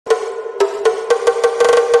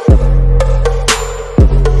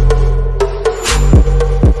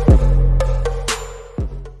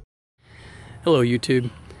Hello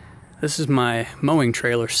YouTube. This is my mowing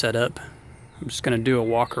trailer setup. I'm just going to do a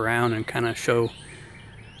walk around and kind of show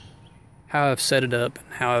how I've set it up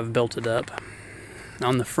and how I've built it up.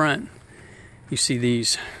 On the front you see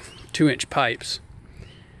these 2-inch pipes.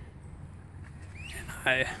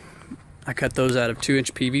 And I cut those out of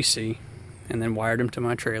 2-inch PVC and then wired them to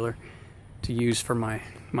my trailer to use for my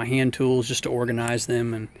hand tools, just to organize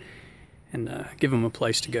them and give them a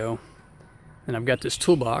place to go. And I've got this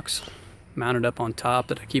toolbox mounted up on top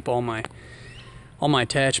that I keep all my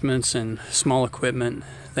attachments and small equipment,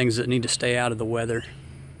 things that need to stay out of the weather.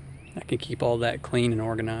 I can keep all that clean and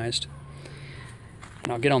organized.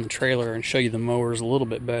 And I'll get on the trailer and show you the mowers a little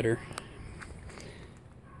bit better.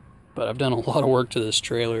 But I've done a lot of work to this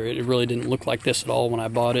trailer. It really didn't look like this at all when I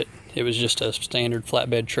bought it. It was just a standard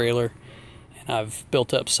flatbed trailer, and I've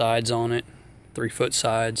built up sides on it, 3-foot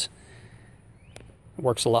sides. It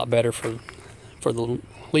works a lot better for the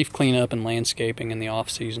leaf cleanup and landscaping in the off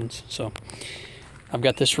seasons. So I've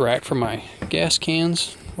got this rack for my gas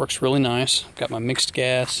cans. Works really nice. I've got my mixed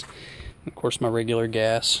gas, of course my regular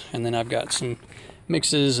gas, and then I've got some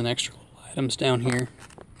mixes and extra little items down here.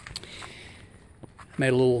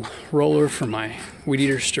 Made a little roller for my weed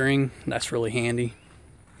eater string. That's really handy.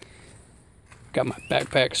 Got my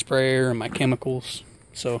backpack sprayer and my chemicals.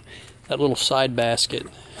 So that little side basket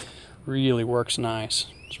really works nice.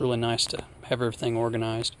 It's really nice to have everything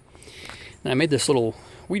organized. And I made this little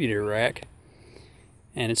weed eater rack,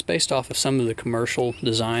 and it's based off of some of the commercial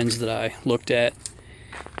designs that I looked at,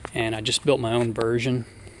 and I just built my own version.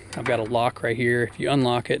 I've got a lock right here. If you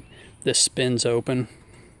unlock it, this spins open.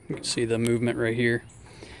 You can see the movement right here.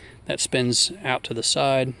 That spins out to the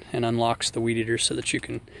side and unlocks the weed eater so that you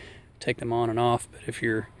can take them on and off. But if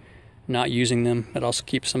you're not using them, it also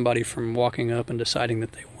keeps somebody from walking up and deciding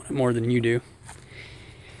that they want it more than you do.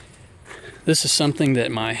 This is something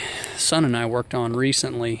that my son and I worked on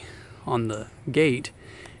recently on the gate.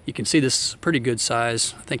 You can see this is a pretty good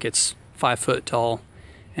size. I think it's 5 foot tall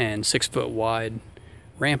and 6 foot wide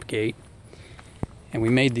ramp gate. And we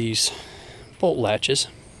made these bolt latches.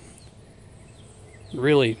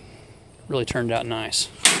 Really turned out nice.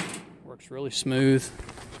 Works really smooth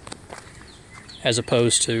as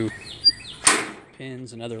opposed to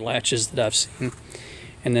pins and other latches that I've seen.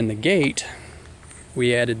 And then the gate,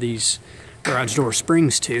 we added these garage door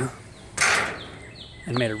springs to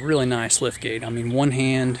and made a really nice lift gate. I mean, one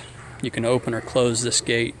hand you can open or close this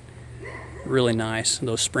gate really nice.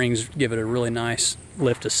 Those springs give it a really nice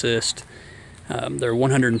lift assist. They're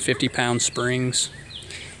 150-pound springs,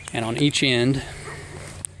 and on each end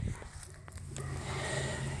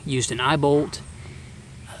used an eye bolt,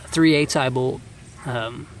 3/8 eye bolt,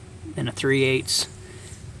 and a 3/8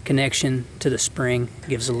 connection to the spring.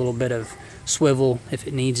 Gives a little bit of swivel if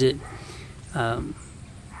it needs it. And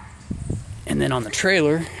then on the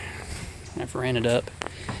trailer, I've ran it up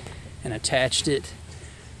and attached it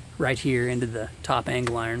right here into the top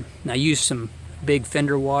angle iron. Now I used some big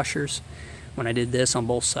fender washers when I did this on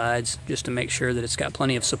both sides, just to make sure that it's got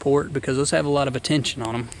plenty of support, because those have a lot of tension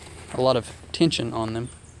on them,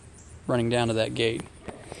 running down to that gate.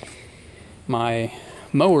 My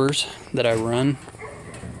mowers that I run,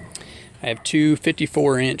 I have two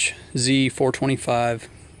 54-inch Z425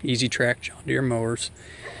 Easy Track John Deere mowers.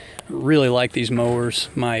 I really like these mowers.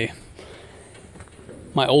 My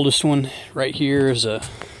oldest one right here is a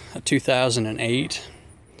 2008,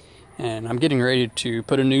 and I'm getting ready to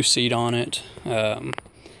put a new seat on it.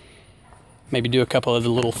 Maybe do a couple of the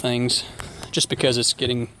little things, just because it's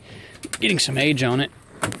getting some age on it.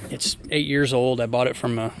 It's 8 years old. I bought it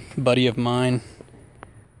from a buddy of mine,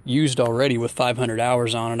 used already with 500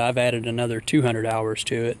 hours on it. I've added another 200 hours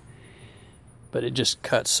to it, but it just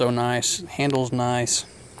cuts so nice, handles nice,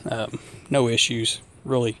 no issues.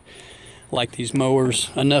 Really like these mowers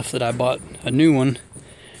enough that I bought a new one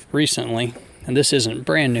recently, and this isn't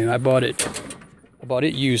brand new. I bought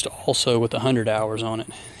it used also with 100 hours on it.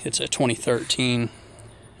 It's a 2013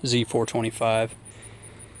 Z425,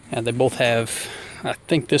 and they both have, I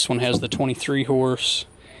think this one has the 23 horse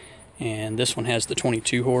and this one has the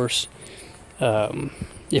 22 horse.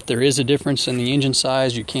 If there is a difference in the engine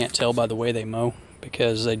size, you can't tell by the way they mow,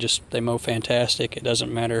 because they mow fantastic. It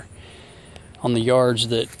doesn't matter on the yards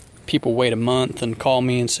that people wait a month and call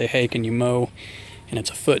me and say, hey, can you mow? And it's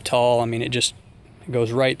a foot tall. I mean, it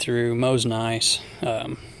goes right through, mows nice,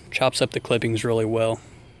 chops up the clippings really well.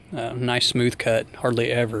 Nice smooth cut,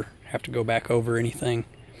 hardly ever have to go back over anything.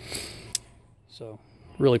 So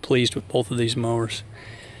really pleased with both of these mowers.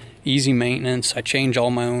 Easy maintenance. I change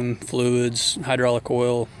all my own fluids, hydraulic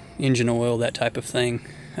oil, engine oil, that type of thing.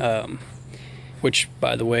 Which,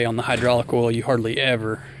 by the way, on the hydraulic oil, you hardly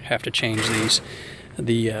ever have to change these.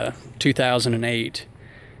 The 2008,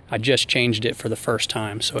 I just changed it for the first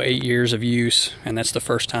time. So 8 years of use, and that's the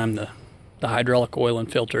first time the hydraulic oil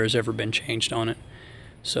and filter has ever been changed on it.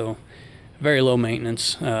 So very low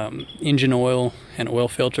maintenance. Engine oil and oil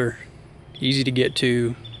filter, easy to get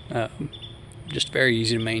to, just very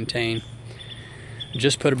easy to maintain.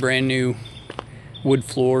 Just put a brand new wood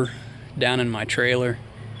floor down in my trailer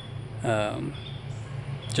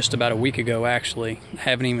just about a week ago, actually.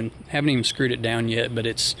 Haven't even screwed it down yet, but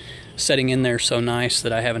it's setting in there so nice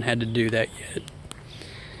that I haven't had to do that yet.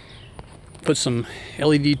 Put some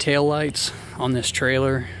LED tail lights on this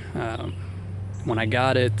trailer. When I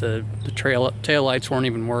got it, the tail lights weren't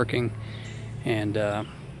even working, and I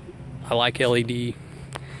like LED.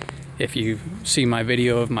 If you see my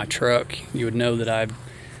video of my truck, you would know that I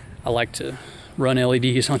like to run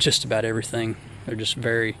LEDs on just about everything. They're just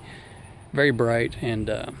very, very bright and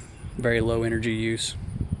very low energy use.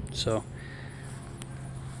 So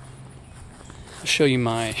I'll show you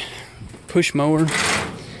my push mower.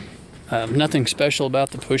 Nothing special about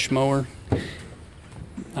the push mower.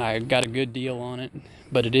 I got a good deal on it,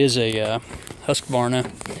 but it is a Husqvarna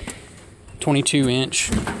 22-inch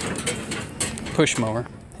push mower,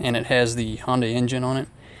 and it has the Honda engine on it.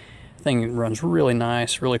 Thing runs really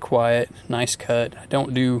nice, really quiet, nice cut. I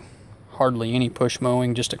don't do hardly any push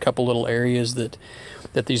mowing, just a couple little areas that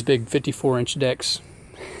these big 54-inch decks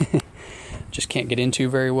just can't get into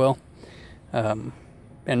very well. And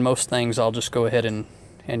most things I'll just go ahead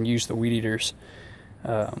and use the weed eaters.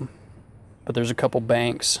 But there's a couple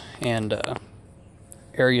banks and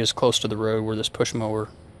areas close to the road where this push mower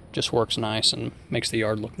just works nice and makes the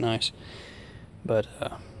yard look nice. But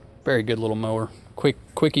very good little mower.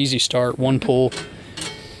 Quick, easy start, one pull.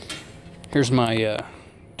 Here's my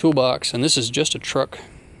toolbox, and this is just a truck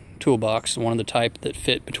toolbox, one of the type that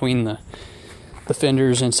fit between the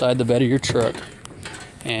fenders inside the bed of your truck.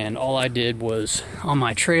 And all I did was, on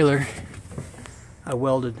my trailer, I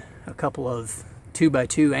welded a couple of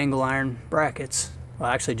 2x2 angle iron brackets. Well,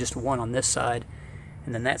 actually just one on this side,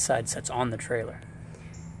 and then that side sits on the trailer.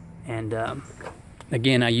 And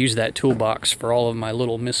again, I use that toolbox for all of my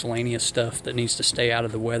little miscellaneous stuff that needs to stay out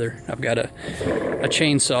of the weather. I've got a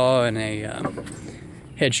chainsaw and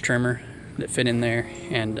a hedge trimmer that fit in there,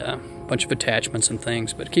 and a bunch of attachments and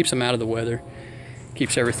things, but it keeps them out of the weather.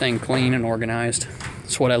 Keeps everything clean and organized.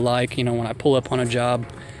 It's what I like, you know, when I pull up on a job.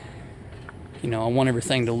 You know, I want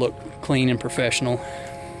everything to look clean and professional,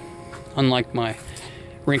 unlike my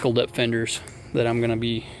wrinkled up fenders that I'm going to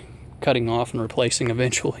be cutting off and replacing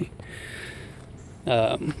eventually.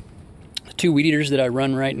 The two weed eaters that I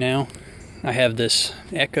run right now, I have this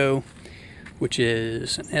Echo, which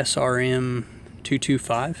is an SRM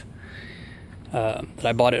 225 that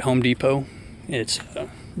I bought at Home Depot. It's a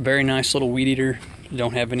very nice little weed eater.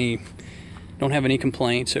 Don't have any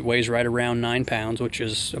complaints. It weighs right around 9 pounds, which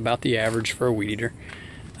is about the average for a weed eater.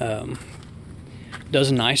 Does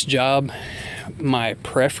a nice job. My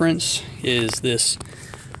preference is this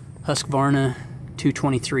Husqvarna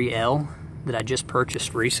 223L that I just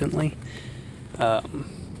purchased recently.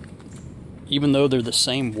 Even though they're the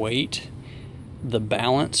same weight, the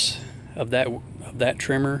balance of that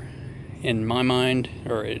trimmer, in my mind,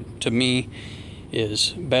 or to me,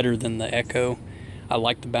 is better than the Echo. I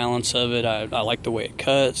like the balance of it. I like the way it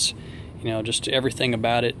cuts. You know, just everything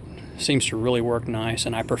about it seems to really work nice,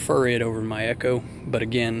 and I prefer it over my Echo. But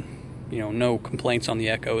again, you know, no complaints on the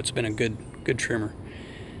Echo. It's been a good trimmer.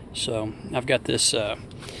 So I've got this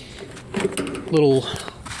little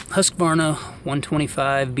Husqvarna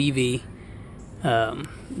 125 BV, and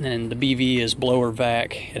the BV is blower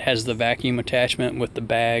vac. It has the vacuum attachment with the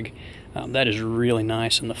bag. That is really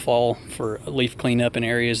nice in the fall for leaf cleanup in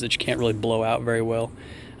areas that you can't really blow out very well.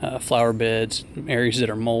 Flower beds, areas that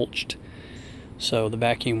are mulched. So the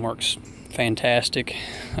vacuum works fantastic.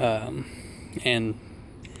 And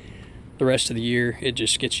the rest of the year it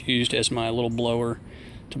just gets used as my little blower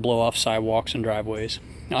to blow off sidewalks and driveways.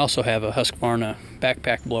 I also have a Husqvarna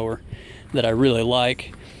backpack blower that I really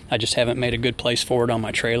like. I just haven't made a good place for it on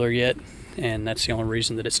my trailer yet, and that's the only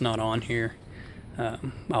reason that it's not on here.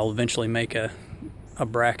 I'll eventually make a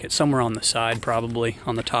bracket somewhere on the side, probably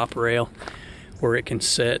on the top rail, where it can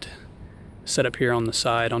sit up here on the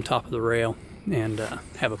side on top of the rail, and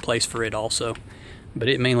have a place for it also. But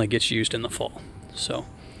it mainly gets used in the fall. So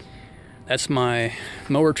that's my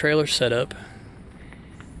mower trailer setup,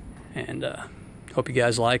 and hope you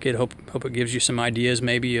guys like it. Hope it gives you some ideas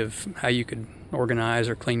maybe of how you could organize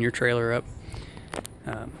or clean your trailer up.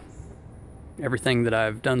 Everything that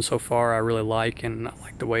I've done so far I really like, and I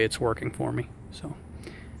like the way it's working for me. So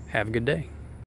have a good day.